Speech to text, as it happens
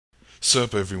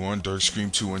Sup everyone,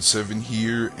 Darkscream217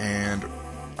 here, and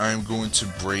I'm going to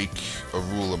break a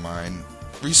rule of mine.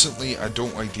 Recently, I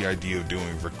don't like the idea of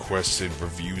doing requested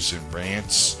reviews and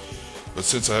rants, but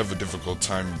since I have a difficult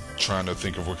time trying to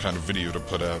think of what kind of video to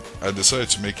put out, I decided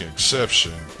to make an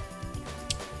exception,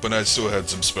 but I still had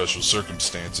some special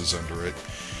circumstances under it.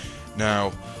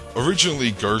 Now,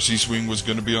 originally Garci's Wing was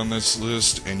going to be on this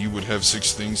list, and you would have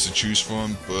 6 things to choose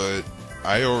from, but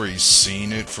I already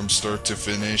seen it from start to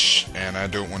finish, and I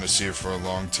don't want to see it for a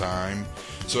long time.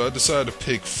 So I decided to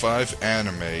pick 5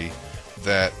 anime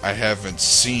that I haven't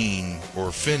seen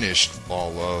or finished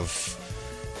all of,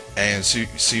 and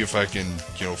see if I can,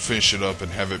 finish it up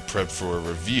and have it prepped for a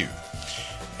review.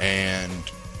 And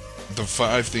the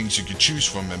 5 things you can choose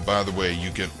from, and by the way,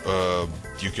 you can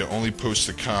only post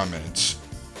a comment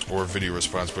or a video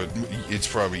response, but it's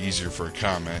probably easier for a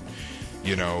comment.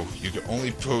 You can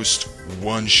only post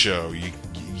one show. You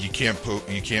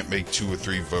can't make 2 or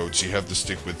 3 votes. You have to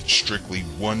stick with strictly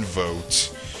one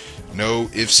vote.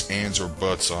 No ifs, ands, or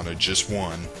buts on it, just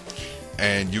one.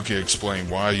 And you can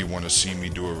explain why you want to see me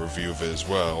do a review of it as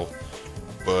well.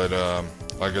 But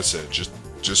like I said,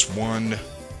 just one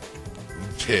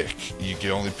pick. You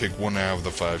can only pick one out of the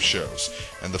 5 shows.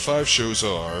 And the 5 shows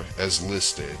are, as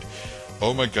listed,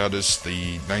 Oh My Goddess,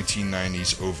 the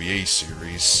 1990s OVA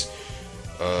series,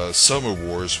 Summer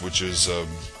Wars, which is a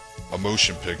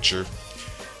motion picture,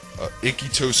 Ikki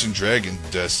Tousen Dragon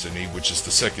Destiny, which is the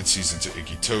 2nd season to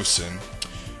Ikki Tousen,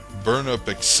 Burn Up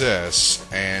Excess,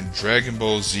 and Dragon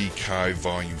Ball Z Kai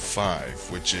Volume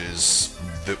 5, which is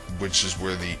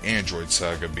where the Android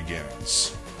saga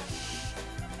begins.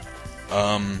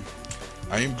 I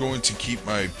am going to keep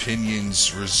my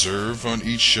opinions reserved on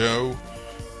each show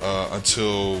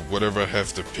until whatever I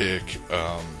have to pick.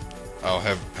 I'll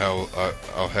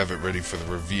have it ready for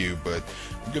the review, but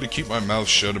I'm going to keep my mouth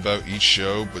shut about each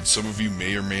show. But some of you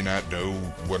may or may not know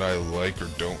what I like or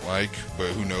don't like, but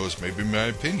who knows, maybe my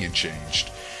opinion changed.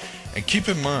 And keep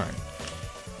in mind,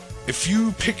 if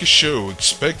you pick a show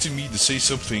expecting me to say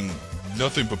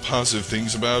nothing but positive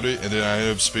things about it, and then I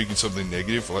end up speaking something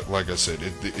negative, like I said,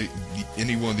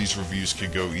 any one of these reviews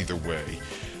could go either way.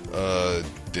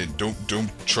 Then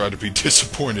don't try to be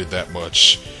disappointed that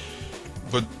much.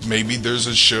 But maybe there's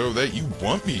a show that you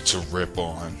want me to rip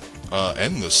on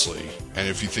endlessly, and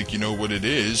if you think you know what it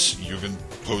is, you can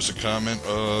post a comment,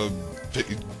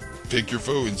 pick your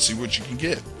vote, and see what you can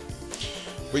get.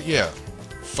 But yeah,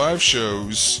 5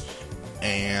 shows,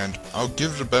 and I'll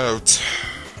give it about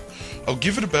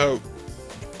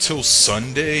till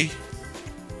Sunday,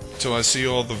 till I see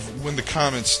when the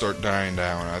comments start dying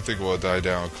down. I think it will die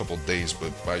down a couple days,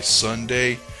 but by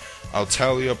Sunday, I'll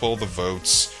tally up all the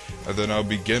votes, and then I'll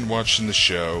begin watching the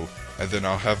show, and then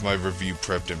I'll have my review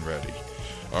prepped and ready.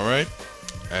 Alright?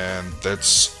 And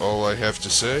that's all I have to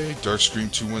say.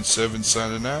 Darkscream217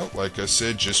 signing out. Like I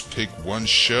said, just pick one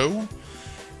show,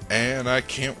 and I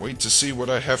can't wait to see what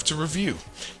I have to review.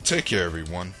 Take care,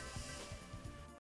 everyone.